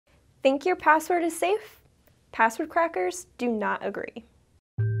Think your password is safe? Password crackers do not agree.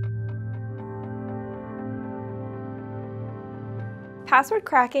 Password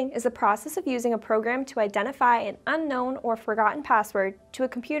cracking is the process of using a program to identify an unknown or forgotten password to a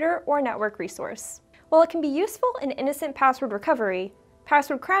computer or network resource. While it can be useful in innocent password recovery,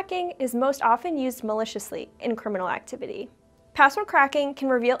 password cracking is most often used maliciously in criminal activity. Password cracking can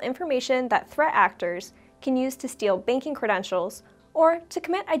reveal information that threat actors can use to steal banking credentials or to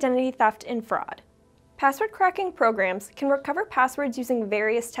commit identity theft and fraud. Password cracking programs can recover passwords using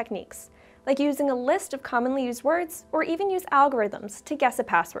various techniques, like using a list of commonly used words or even use algorithms to guess a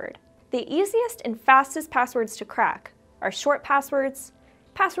password. The easiest and fastest passwords to crack are short passwords,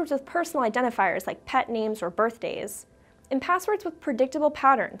 passwords with personal identifiers like pet names or birthdays, and passwords with predictable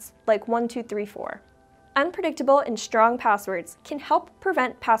patterns like 1234. Unpredictable and strong passwords can help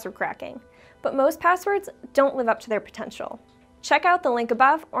prevent password cracking, but most passwords don't live up to their potential. Check out the link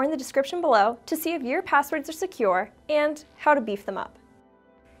above or in the description below to see if your passwords are secure and how to beef them up.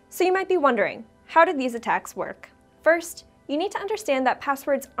 So you might be wondering, how do these attacks work? First, you need to understand that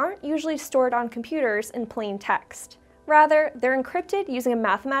passwords aren't usually stored on computers in plain text. Rather, they're encrypted using a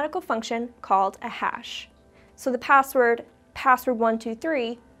mathematical function called a hash. So the password,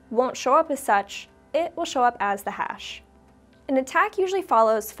 password123, won't show up as such, it will show up as the hash. An attack usually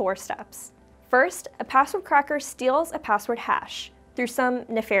follows 4 steps. First, a password cracker steals a password hash through some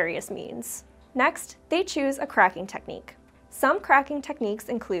nefarious means. Next, they choose a cracking technique. Some cracking techniques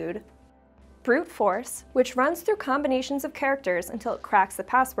include brute force, which runs through combinations of characters until it cracks the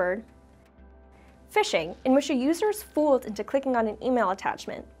password, phishing, in which a user is fooled into clicking on an email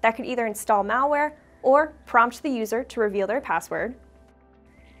attachment that could either install malware or prompt the user to reveal their password,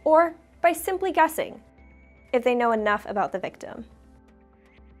 or by simply guessing, if they know enough about the victim.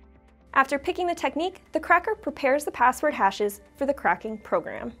 After picking the technique, the cracker prepares the password hashes for the cracking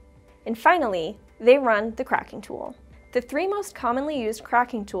program. And finally, they run the cracking tool. The 3 most commonly used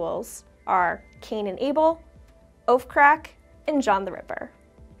cracking tools are Cain and Abel, Oafcrack, and John the Ripper.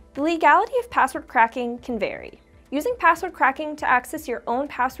 The legality of password cracking can vary. Using password cracking to access your own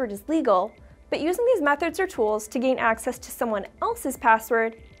password is legal, but using these methods or tools to gain access to someone else's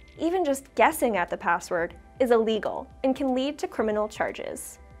password, even just guessing at the password, is illegal and can lead to criminal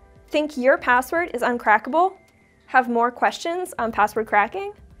charges. Think your password is uncrackable? Have more questions on password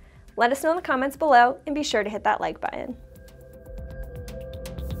cracking? Let us know in the comments below and be sure to hit that like button.